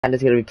and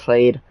is gonna be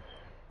played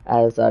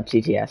as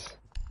TTS.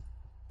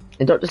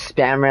 And don't just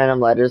spam random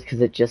letters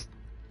because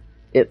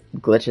it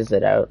glitches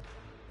it out.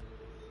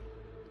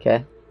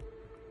 Okay.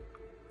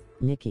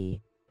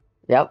 Nikki.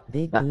 Yep.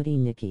 Big booty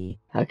Nikki.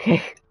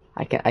 Okay.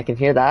 I can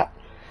hear that.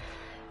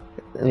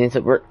 It means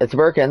it's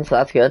working, so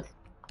that's good.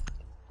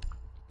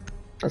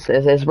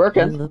 It's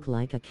working. You look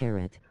like a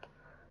carrot.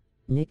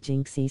 Nick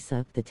Jinxie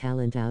sucked the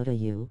talent out of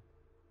you.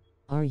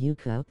 Are you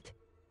cooked?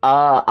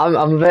 I'm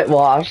a bit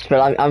washed,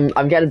 but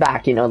I'm getting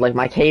back. You know, like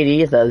my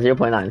KD is a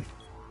 0.9.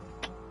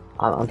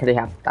 I'm pretty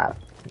happy with that.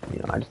 You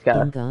know, I just gotta.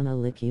 I'm gonna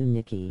lick you,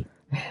 Nikki.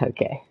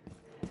 Okay.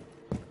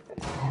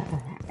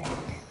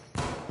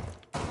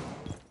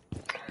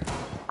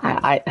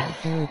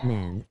 Carrot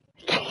man.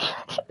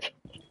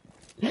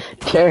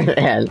 Carrot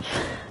man.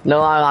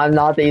 No, I'm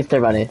not the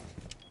Easter Bunny.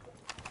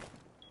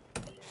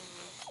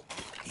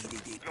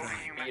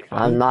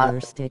 I'm not. Big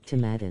blur stick to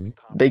Madden.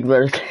 Big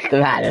blur stick to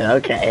Madden.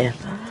 Okay.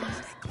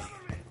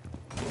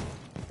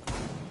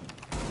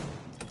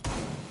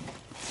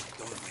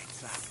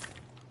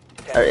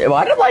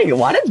 Why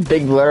does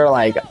Big Blur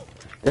like?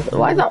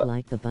 Why is that?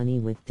 Like the bunny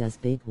with does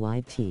big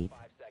wide teeth.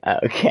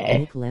 Okay.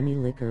 Nick, let me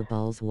lick your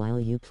balls while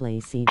you play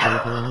Siege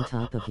over on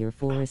top of your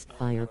forest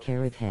fire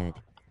carrot head.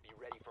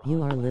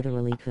 You are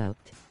literally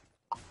cooked.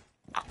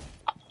 Yo,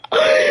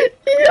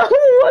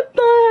 what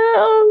the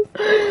hell?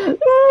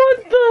 What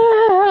the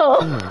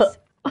hell?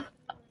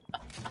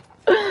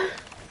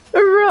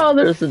 Bro,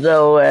 there's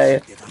no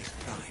way.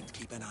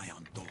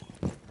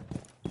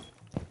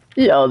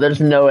 Yo,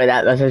 there's no way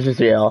that message is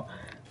real.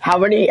 How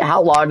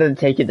long did it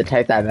take you to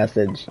type that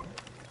message?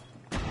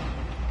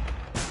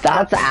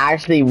 That's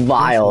actually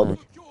wild.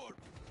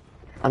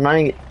 I'm not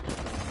even...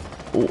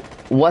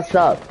 What's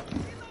up?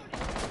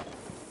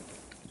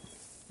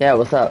 Yeah,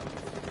 what's up?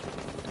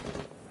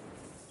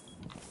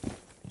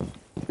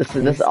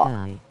 This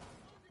guy.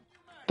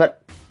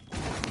 But...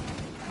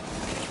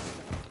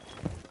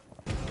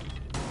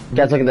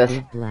 Guys, look at this.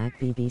 Big black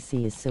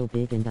BBC is so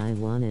big and I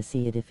wanna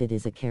see it if it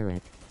is a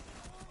carrot.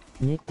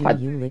 Nick, do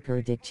you lick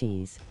her dick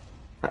cheese?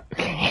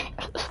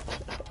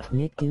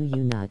 Nick, do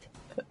you nut?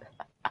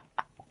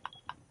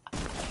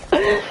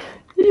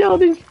 Yo,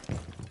 these...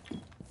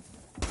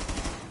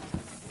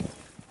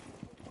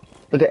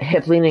 Look at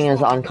hip leaning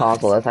is on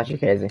console, that's actually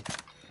crazy.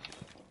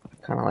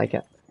 Kinda like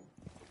it.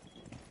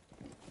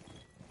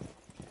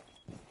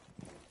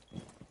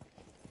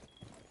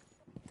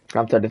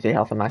 I'm 33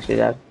 health, I'm actually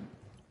dead.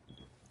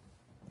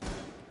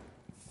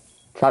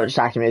 Stop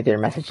distracting me with your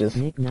messages.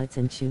 Nick nuts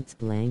and shoots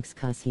blanks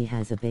cause he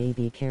has a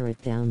baby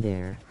carrot down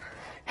there.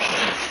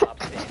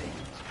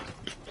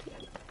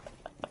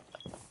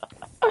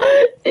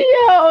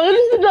 Yo,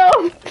 there's no...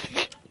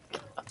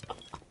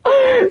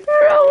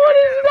 Bro, what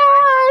is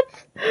that?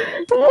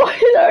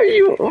 What are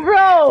you...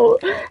 Bro,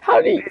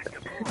 how do you...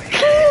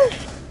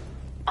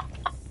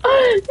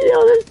 Yo,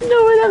 there's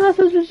no way that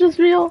message was just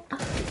real.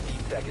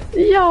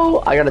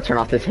 Yo, I gotta turn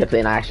off this hip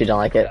lean, I actually don't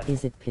like it.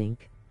 Is it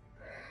pink?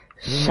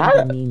 Shut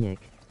up. Me, Nick.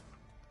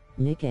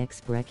 Nick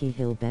X Brecky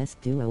Hill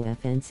Best Duo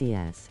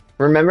FNCS.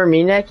 Remember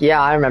me, Nick?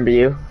 Yeah, I remember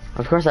you.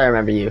 Of course I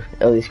remember you,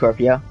 Illy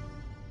Scorpio.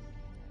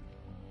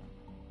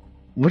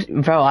 What,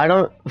 bro, I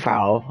don't...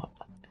 Bro.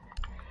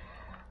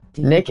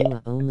 Do Nick... you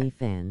do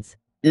OnlyFans?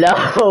 No,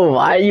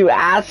 why are you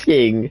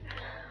asking?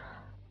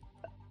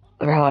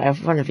 Bro,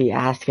 everyone would be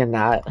asking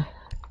that.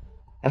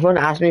 Everyone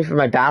asked me for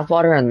my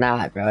bathwater and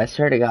that, bro, I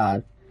swear to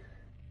God.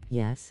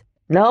 Yes.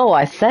 No,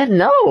 I said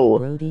no!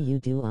 Brody, you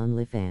do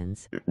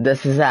OnlyFans.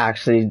 This is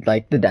actually,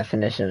 like, the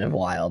definition of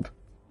wild.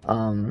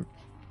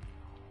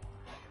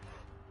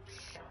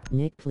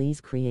 Nick,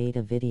 please create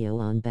a video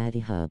on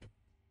Batty Hub.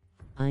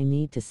 I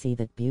need to see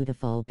that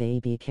beautiful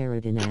baby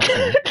carrot in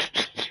action.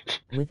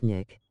 With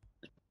Nick.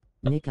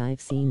 Nick,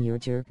 I've seen your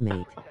jerk,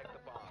 mate.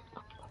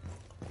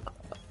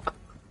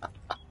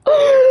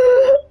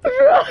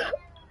 Bro.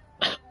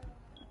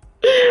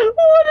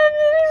 What are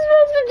these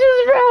messages,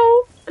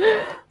 bro?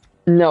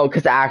 No,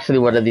 because actually,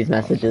 what are these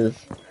messages?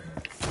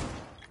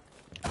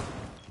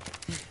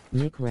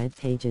 Nick, red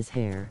Paige's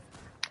hair.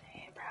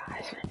 Hey, bro,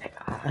 I swear to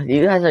God.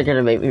 You guys are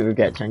gonna make me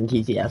regret turning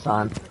TTS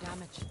on.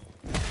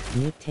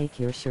 Nick, take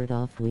your shirt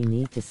off. We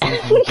need to see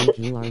how big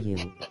you are,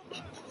 you.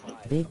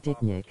 Big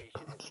dick, Nick.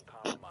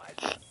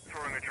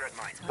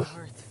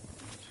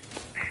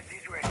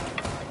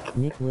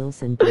 Nick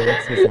Wilson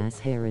braids his ass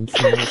hair and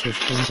smells his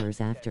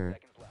fingers after.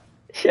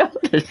 Yo,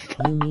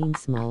 you mean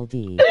small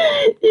D?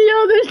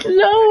 Yo, there's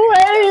no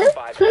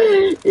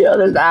way! Yo,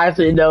 there's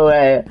actually no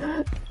way.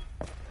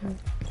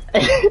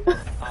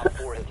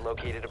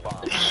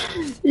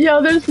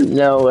 Yo, there's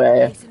no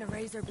way.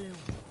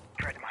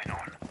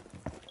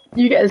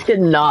 You guys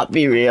cannot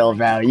be real,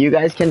 bro. You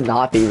guys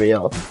cannot be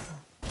real.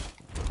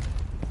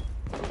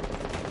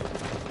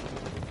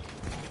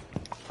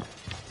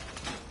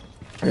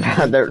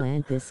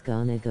 Plant this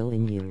gonna go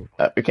in you.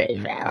 Okay,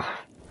 bro.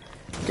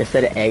 Just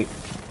said egg.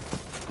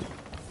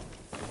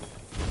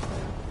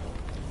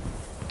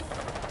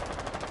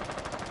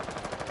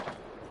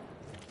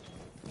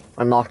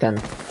 I'm locked in.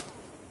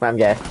 I'm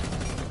gay.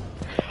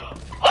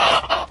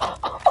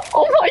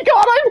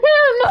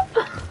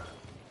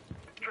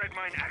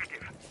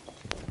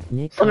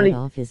 Nick Somebody. cut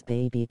off his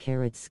baby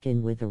carrot's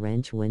skin with a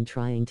wrench when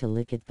trying to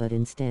lick it, but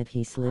instead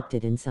he slipped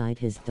it inside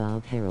his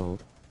dog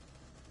Harold.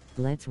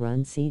 Let's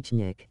run siege,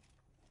 Nick.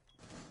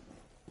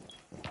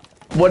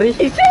 What did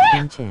he say?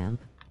 Champ.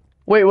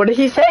 Wait, what did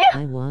he say?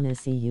 I wanna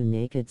see you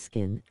naked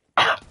skin.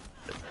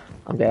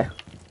 I'm gay.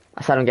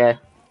 I said I'm gay.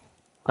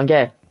 I'm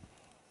gay.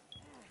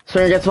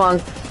 Swinger gets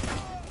one.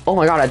 Oh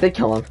my god, I did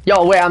kill him.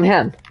 Yo, wait, I'm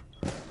him.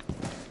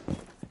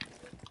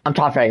 I'm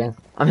top fragging.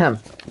 I'm him.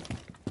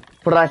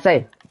 What did I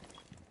say?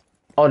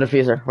 Oh,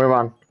 diffuser. We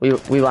won. We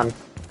won.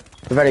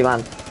 We already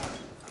won.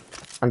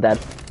 I'm dead.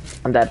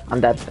 I'm dead. I'm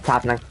dead. It's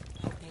happening.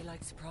 They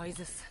like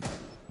surprises.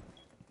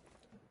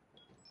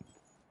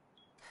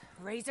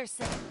 Razor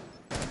set.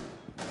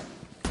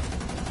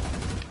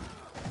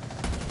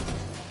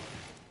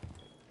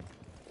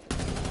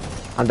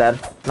 I'm dead.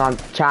 No,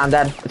 I'm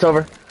dead. It's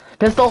over.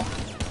 Pistol.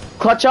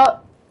 Clutch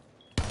up.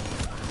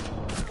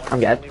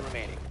 I'm dead.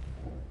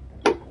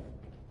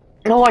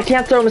 No, I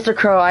can't throw Mr.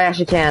 Crow. I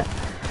actually can't.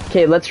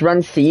 Okay, let's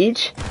run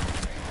siege.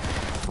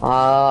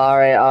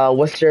 Alright,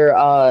 what's your,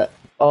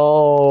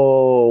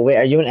 oh, wait,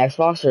 are you an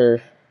Xbox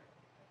or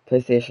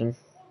PlayStation?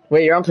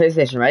 Wait, you're on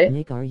PlayStation, right?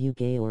 Nick, are you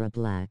gay or a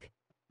black?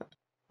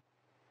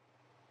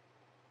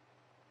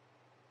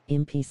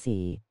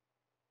 NPC.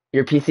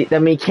 Your PC,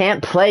 then we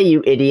can't play,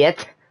 you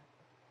idiot.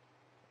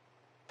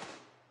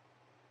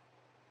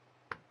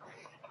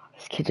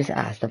 This kid just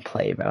asked to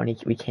play, bro,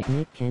 and we can't.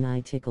 Nick, can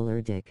I tickle her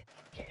dick?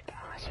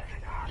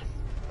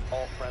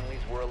 All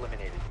friendlies were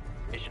eliminated.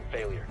 Mission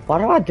failure. Why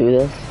do I do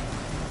this?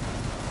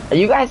 Are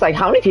you guys, like,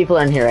 how many people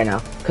are in here right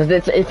now?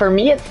 Because for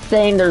me, it's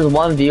saying there's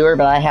one viewer,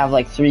 but I have,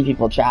 like, 3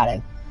 people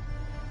chatting.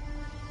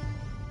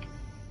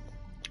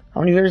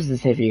 How many viewers does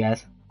it say for you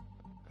guys?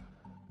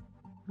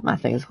 My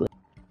thing is glitched.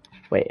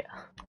 Wait.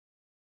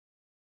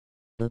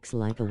 Looks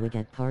like a wig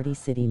at Party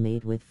City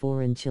made with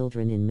foreign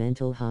children in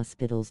mental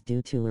hospitals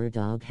due to her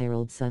dog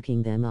Harold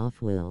sucking them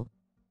off. Will.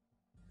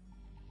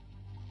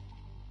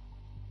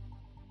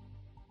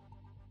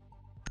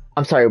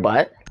 I'm sorry,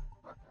 what?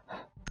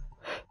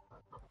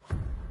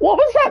 What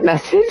was that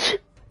message?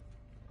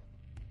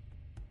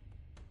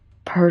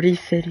 Party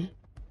City.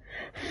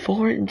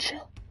 Foreign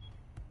chill.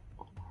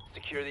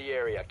 Secure the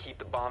area. Keep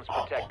the bombs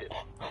protected.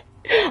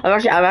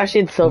 I'm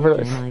actually in silver.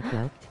 Nick, am I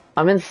cooked?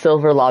 I'm in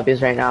silver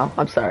lobbies right now.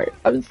 I'm sorry.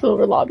 I'm in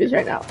silver lobbies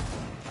right now.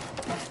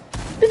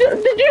 Did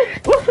you,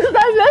 what was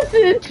that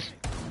message?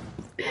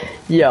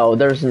 Yo,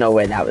 there's no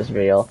way that was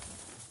real.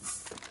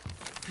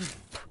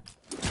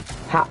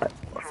 How?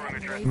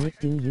 Nick,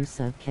 do you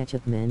suck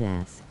ketchup man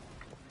ass?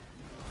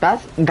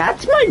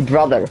 That's my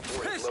brother.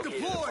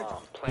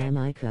 Am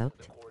I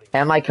cooked?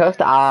 Am I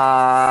cooked?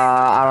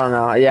 I don't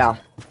know. Yeah.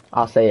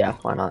 I'll say yeah.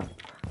 Why not?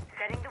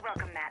 Setting the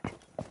welcome mat.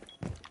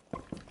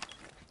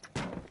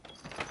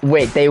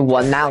 Wait, they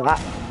won that Welcome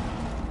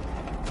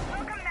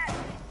mat.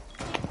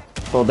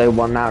 Well, they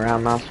won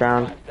that last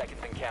round. 5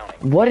 seconds and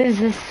counting. What is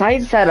this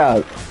site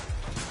setup?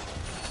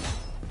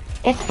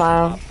 It's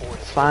fine.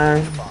 It's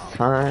fine. It's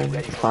fine.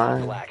 It's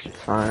fine. It's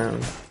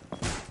fine.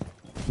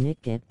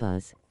 Nick, get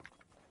buzz.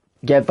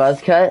 Get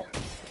buzz cut.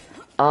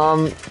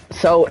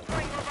 So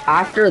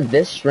after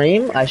this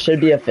stream, I should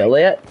be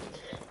affiliate.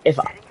 If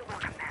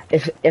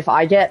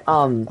I get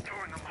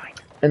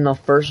in the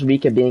first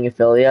week of being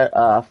affiliate,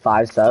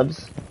 5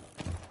 subs,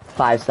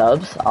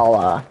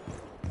 I'll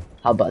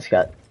buzz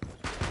cut.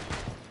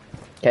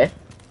 Okay.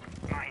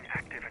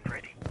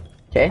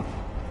 Okay.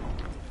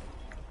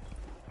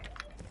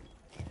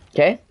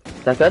 Okay.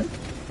 Is that good?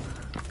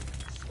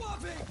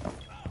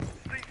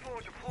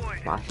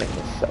 My thing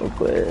is so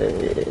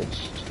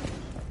glitched.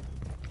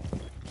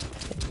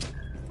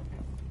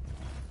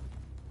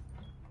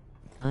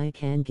 I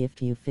can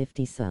gift you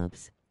 50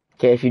 subs.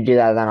 Okay, if you do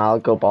that, then I'll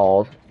go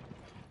bald.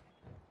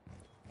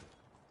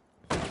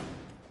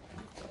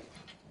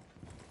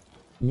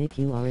 Nick,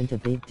 you aren't a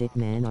big dick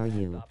man, are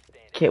you?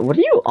 Okay, what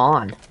are you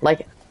on?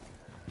 Like,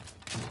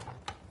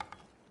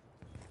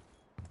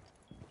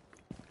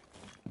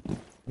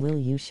 Will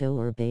you show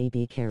her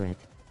baby carrot?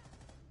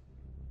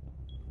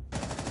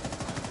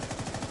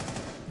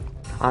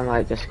 I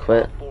might just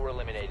quit. 4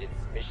 eliminated.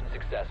 Mission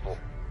successful.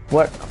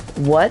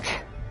 What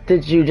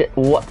did you do?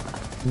 What?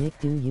 Nick,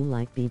 do you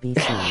like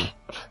BBC?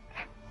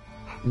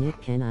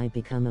 Nick, can I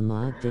become a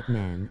mod dick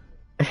man?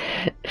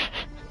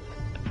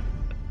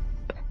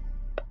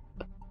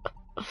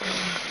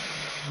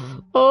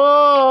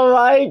 Oh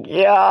my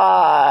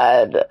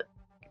god.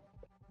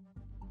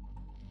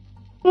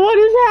 What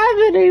is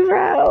happening,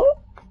 bro?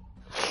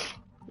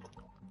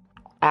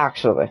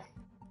 Actually.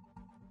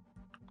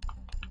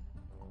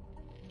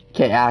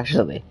 Okay,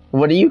 actually.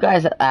 What are you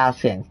guys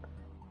asking?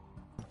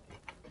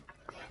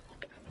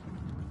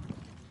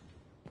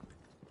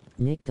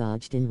 Nick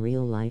dodged in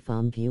real life.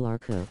 You are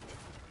cooked.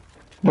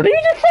 What did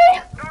you just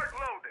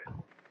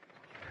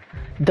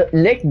say?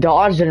 Nick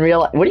dodged in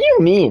real life. What do you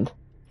mean?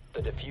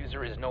 The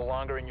diffuser is no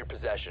longer in your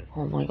possession.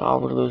 Oh my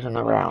god, we're losing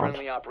the One round.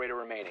 friendly operator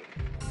remaining.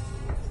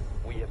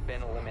 We have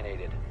been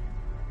eliminated.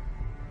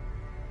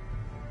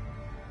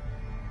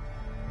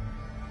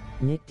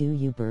 Nick, do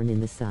you burn in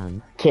the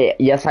sun? Okay,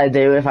 yes I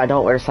do if I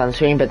don't wear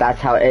sunscreen, but that's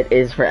how it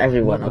is for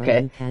everyone, Nick, okay?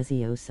 Are you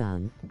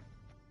Casio-san?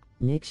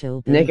 Nick,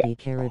 show Nick- baby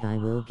carrot, I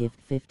will give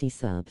 50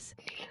 subs.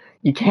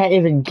 You can't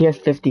even give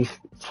 50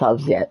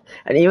 subs yet.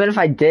 And even if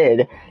I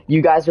did,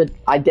 you guys would,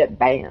 I'd get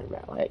banned,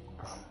 bro. Like,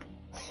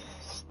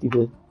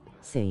 stupid.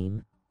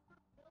 Same.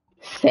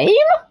 Same?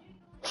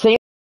 Same?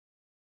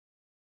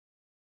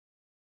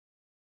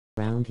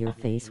 Around your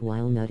face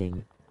while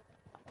nutting.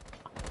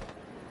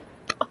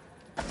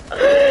 How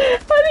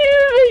do you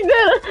even make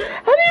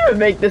that? How do you even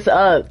make this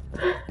up?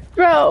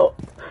 Bro,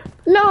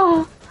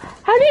 no.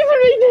 How do you even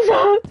make this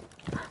up?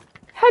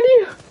 How do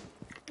you...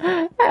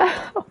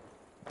 Ow.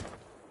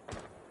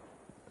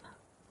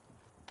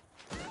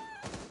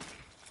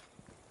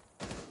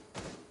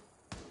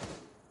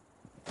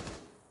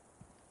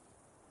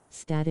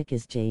 Static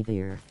is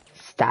Javier.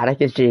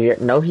 Static is Javier.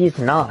 No, he's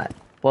not.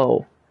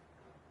 Whoa.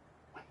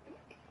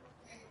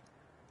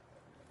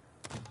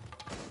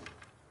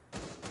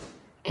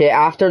 Okay,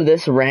 after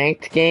this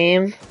ranked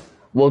game,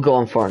 we'll go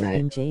on Fortnite.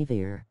 In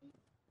Javier.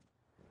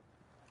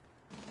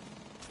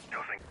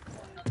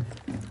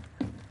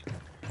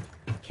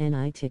 Can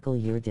I tickle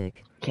your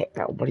dick? Okay,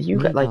 now what do you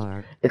got? Like,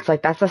 Negar. it's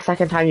like that's the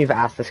second time you've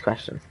asked this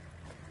question.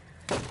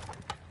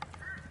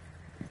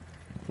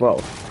 Whoa.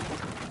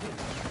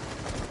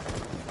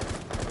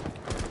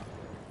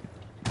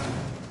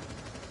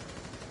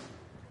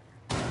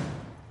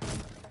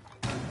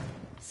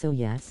 So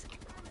yes.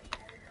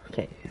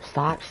 Okay,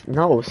 stop.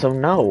 No, so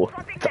no.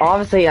 It's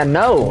obviously a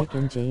no. Nick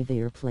and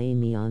Javier play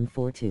me on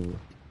 4-2.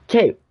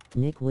 Okay.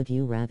 Nick, would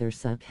you rather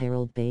suck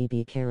Harold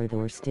baby carrot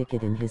or stick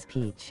it in his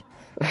peach?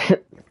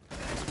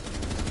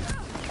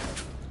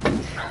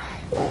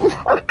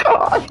 Oh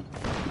god.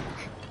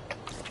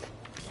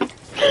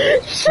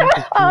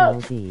 Shut up.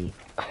 PLD.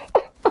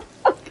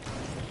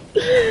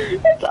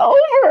 It's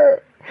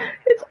over.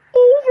 It's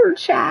over,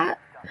 chat.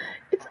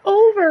 It's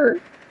over.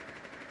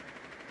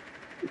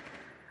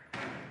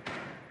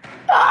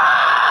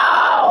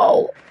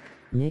 Oh!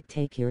 Nick,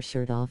 take your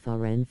shirt off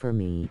RN for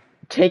me.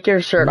 Take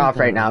your shirt off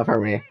right now for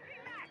me.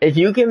 If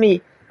you give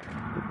me...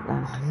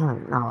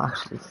 No,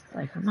 actually, it's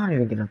like, I'm not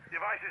even gonna...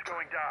 Device is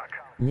going dark.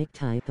 Nick,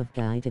 type of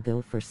guy to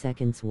go for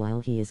seconds while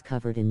he is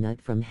covered in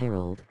nut from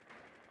Harold.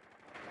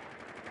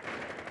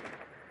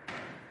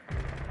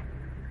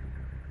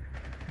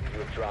 You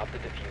have dropped the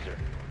diffuser.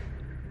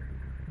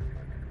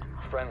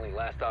 Friendly,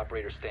 last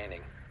operator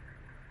standing.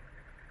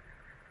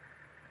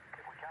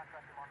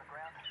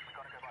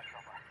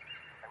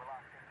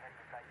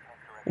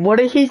 What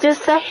did he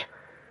just say?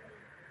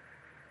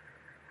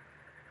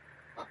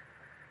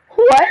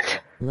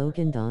 What?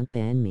 Logan, don't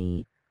ban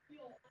me.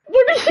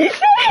 What did he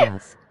say?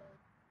 Yes.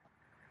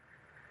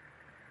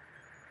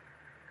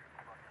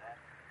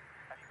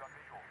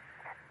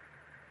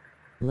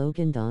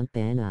 Logan, don't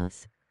ban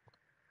us.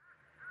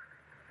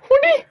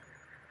 What did he...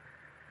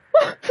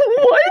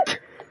 What?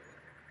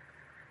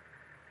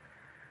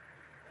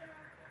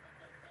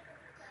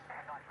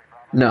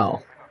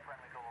 No.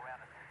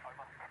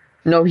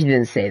 No, he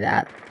didn't say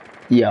that.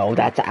 Yo,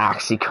 that's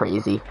actually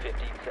crazy. 15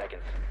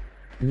 seconds.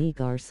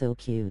 Negar so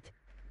cute.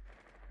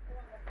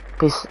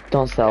 Please,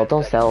 don't sell,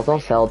 don't sell,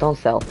 don't sell, don't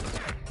sell.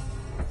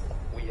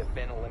 We have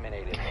been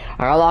eliminated.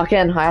 I gotta lock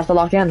in, I have to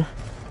lock in.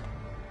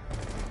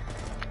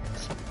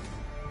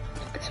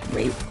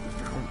 Wait.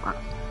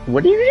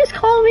 What did you just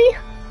call me?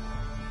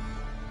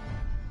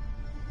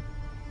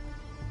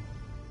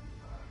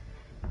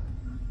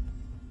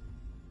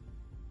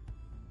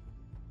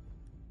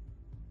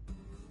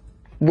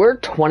 We're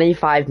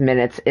 25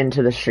 minutes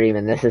into the stream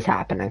and this is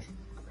happening.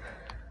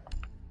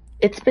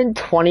 It's been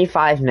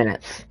 25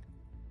 minutes.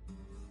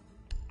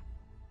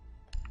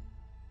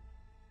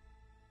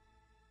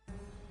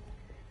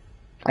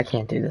 I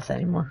can't do this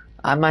anymore.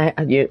 I might,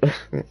 you,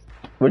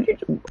 what did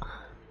you do?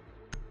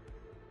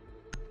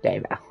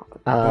 Damn.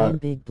 Ban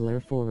Big Blur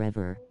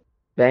forever.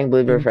 Bang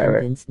Blooper I'm forever.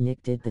 convinced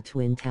Nick did the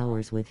Twin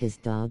Towers with his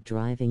dog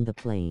driving the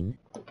plane.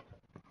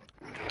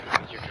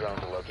 Use your drone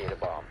to locate a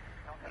bomb.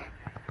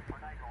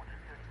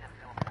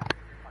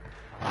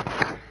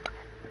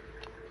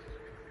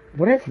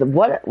 What is the,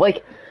 what,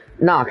 like,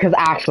 nah, cause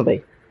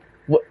actually,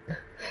 what,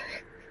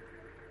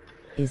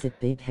 Is it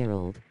Big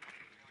Harold?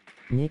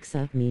 Nick,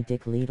 suck me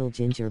dick, little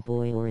ginger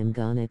boy, or I'm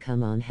gonna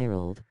come on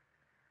Harold.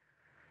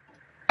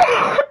 bro,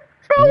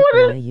 Nick, what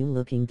why is, are you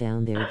looking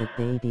down there? That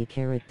baby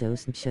carrot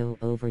doesn't show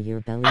over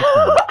your belly fat.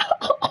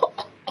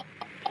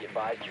 Be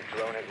advised your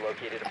drone has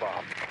located a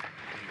bomb.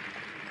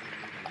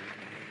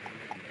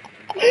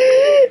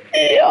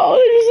 Yo,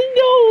 there's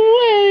no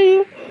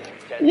way.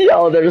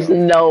 Yo, there's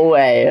no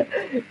way.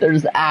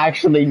 There's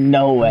actually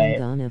no I'm way.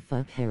 gonna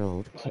fuck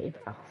Harold. Okay,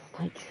 bro.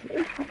 Like,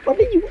 what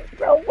are you,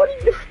 bro? What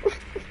are you?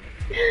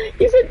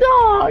 He's a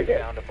dog.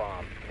 Found a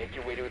bomb. Make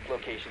your way to its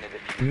location and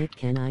defuse. Nick,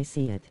 can I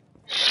see it?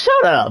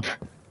 Shut up.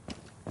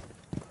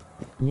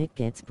 Nick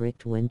gets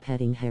bricked when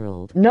petting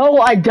Harold. No,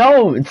 I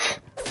don't.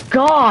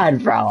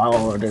 God, bro.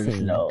 Oh, there's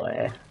Same. no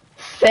way.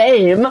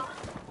 Same.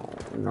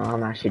 No,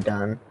 I'm actually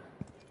done.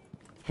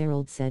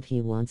 Harold said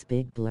he wants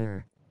Big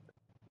Blur.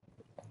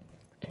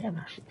 Damn,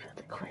 I should have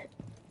to quit.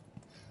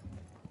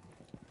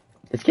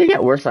 It's gonna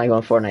get worse when I go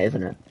on Fortnite,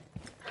 isn't it?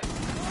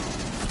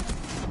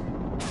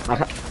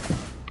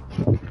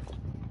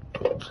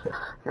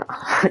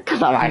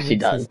 Because I'm actually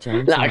He licks done.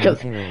 his Nah, Johnson on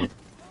because Harold.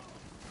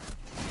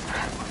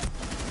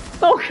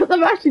 no, because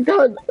I'm actually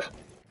done.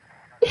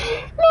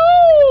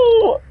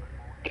 No,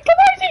 'cause I'm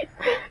actually.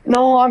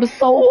 No, I'm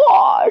so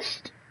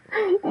washed.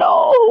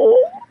 No,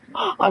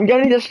 I'm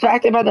getting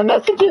distracted by the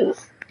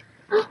messages.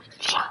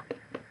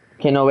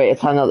 Okay, no wait,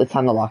 it's time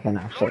to lock in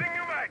actually.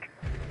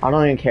 I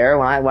don't even care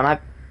when I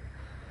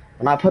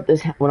put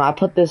this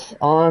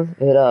on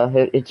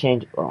it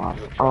changed.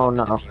 Oh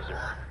no.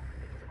 Diffuser.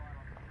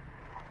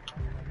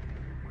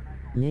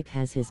 Nick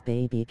has his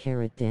baby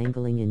carrot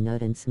dangling in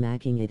nut and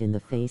smacking it in the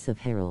face of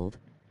Harold.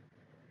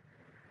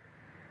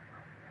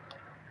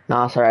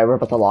 No, sorry, we're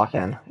about to lock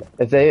in.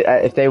 If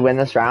they win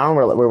this round,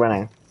 we're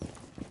winning.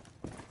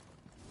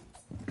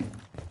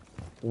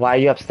 Why are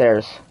you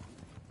upstairs?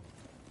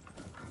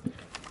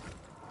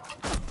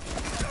 Down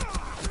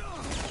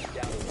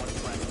to one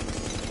friendly.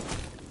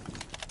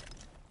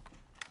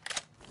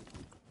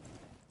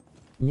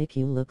 Nick,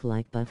 you look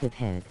like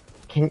Buckethead.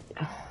 Can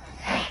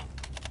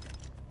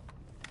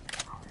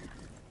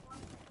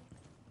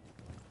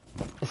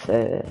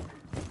say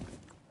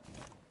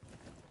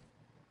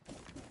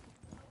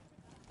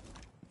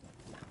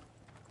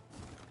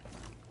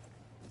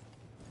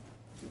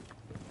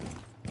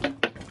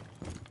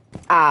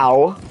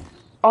ow.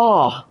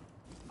 Oh.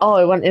 Oh,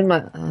 it went in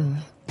my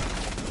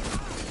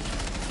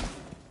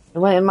it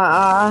went in my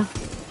eye.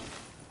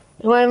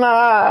 It went in my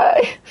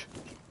eye.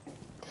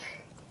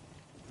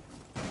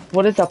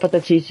 What is up with the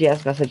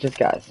TTS messages,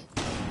 guys?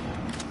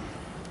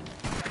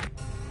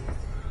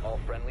 All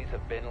friendlies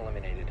have been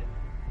eliminated.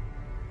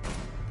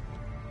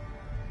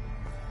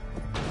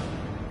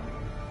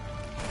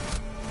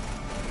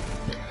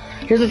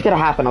 Here's what's gonna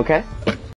happen, okay?